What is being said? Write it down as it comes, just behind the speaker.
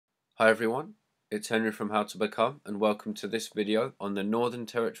Hi everyone, it's Henry from How to Become and welcome to this video on the Northern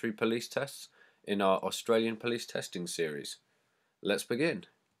Territory Police tests in our Australian Police testing series. Let's begin.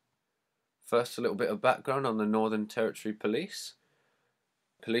 First, a little bit of background on the Northern Territory Police.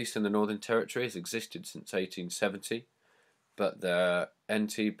 Police in the Northern Territory has existed since 1870, but the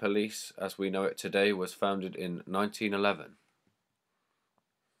NT Police as we know it today was founded in 1911.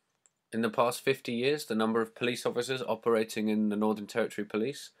 In the past 50 years, the number of police officers operating in the Northern Territory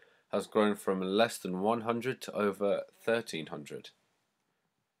Police has grown from less than 100 to over 1,300. It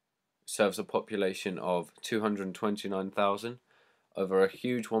serves a population of 229,000 over a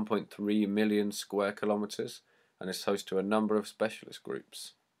huge 1.3 million square kilometres and is host to a number of specialist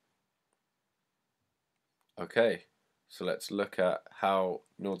groups. Okay, so let's look at how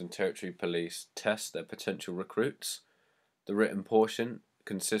Northern Territory Police test their potential recruits. The written portion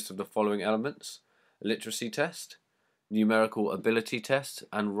consists of the following elements: a literacy test, numerical ability test,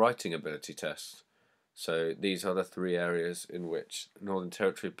 and writing ability test. So these are the three areas in which Northern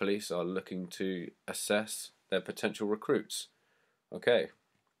Territory Police are looking to assess their potential recruits. Okay.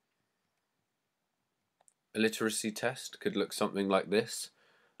 A literacy test could look something like this.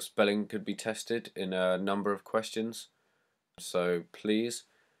 Spelling could be tested in a number of questions. So please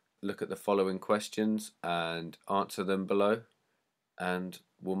look at the following questions and answer them below, and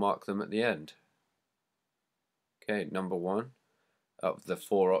we'll mark them at the end. Okay, number one, of the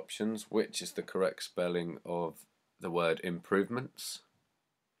four options, which is the correct spelling of the word improvements?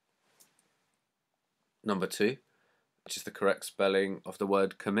 Number two, which is the correct spelling of the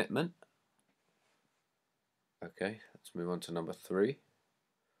word commitment? Okay, let's move on to number three,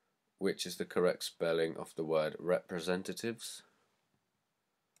 which is the correct spelling of the word representatives?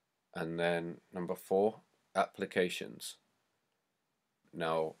 And then number four, applications.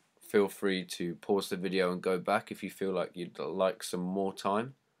 Now, feel free to pause the video and go back if you feel like you'd like some more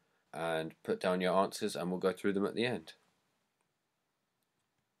time, and put down your answers and we'll go through them at the end.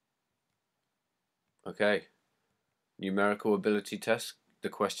 Okay, numerical ability test. The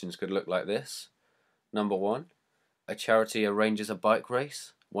questions could look like this. Number one, a charity arranges a bike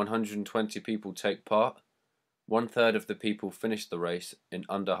race. 120 people take part. 1/3 of the people finish the race in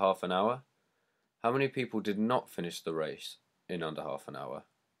under half an hour. How many people did not finish the race in under half an hour?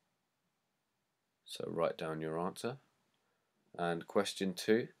 So write down your answer. And question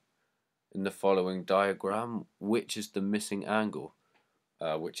two, in the following diagram, which is the missing angle,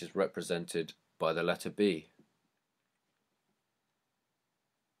 which is represented by the letter B?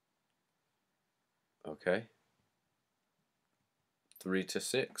 Okay. 3 to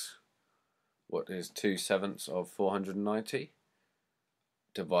 6. What is 2/7 of 490?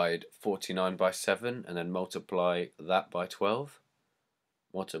 Divide 49 by 7 and then multiply that by 12.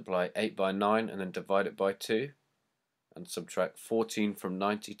 Multiply 8 by 9 and then divide it by 2. And subtract 14 from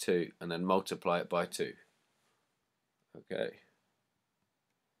 92 and then multiply it by 2. Okay.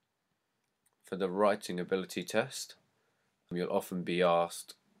 For the writing ability test, you'll often be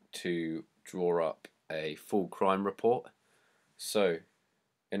asked to draw up a full crime report. So,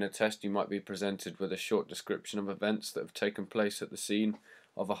 in a test you might be presented with a short description of events that have taken place at the scene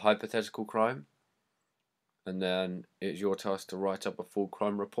of a hypothetical crime, and then it's your task to write up a full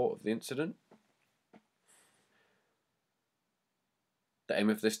crime report of the incident. The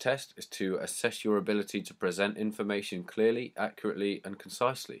aim of this test is to assess your ability to present information clearly, accurately, and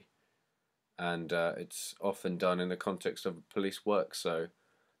concisely. And it's often done in the context of police work, so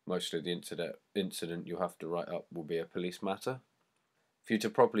mostly the incident you have to write up will be a police matter. For you to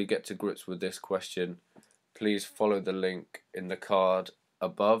properly get to grips with this question, please follow the link in the card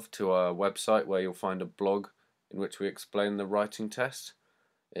above to our website, where you'll find a blog in which we explain the writing test.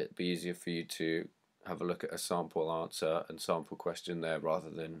 It'd be easier for you to have a look at a sample answer and sample question there rather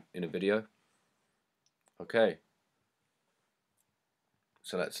than in a video. Okay,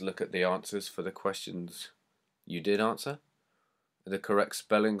 so let's look at the answers for the questions you did answer. The correct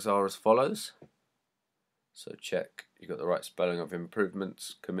spellings are as follows. So check you got the right spelling of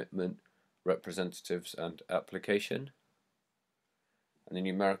improvements, commitment, representatives, and application. And the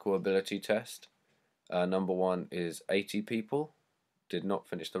numerical ability test, number one is 80 people did not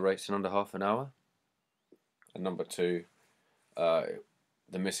finish the race in under half an hour. And number two, the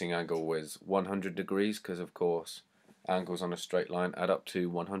missing angle was 100 degrees, because of course angles on a straight line add up to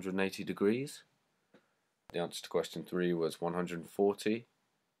 180 degrees. The answer to question three was 140,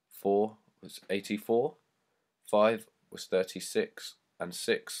 4 was 84, 5 was 36, and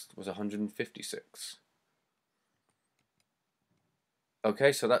 6 was 156.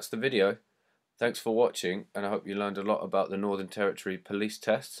 Okay, so that's the video. Thanks for watching, and I hope you learned a lot about the Northern Territory Police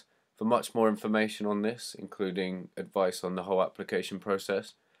tests. For much more information on this, including advice on the whole application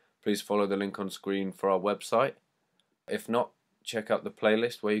process, please follow the link on screen for our website. If not, check out the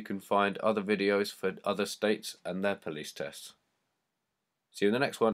playlist where you can find other videos for other states and their police tests. See you in the next one.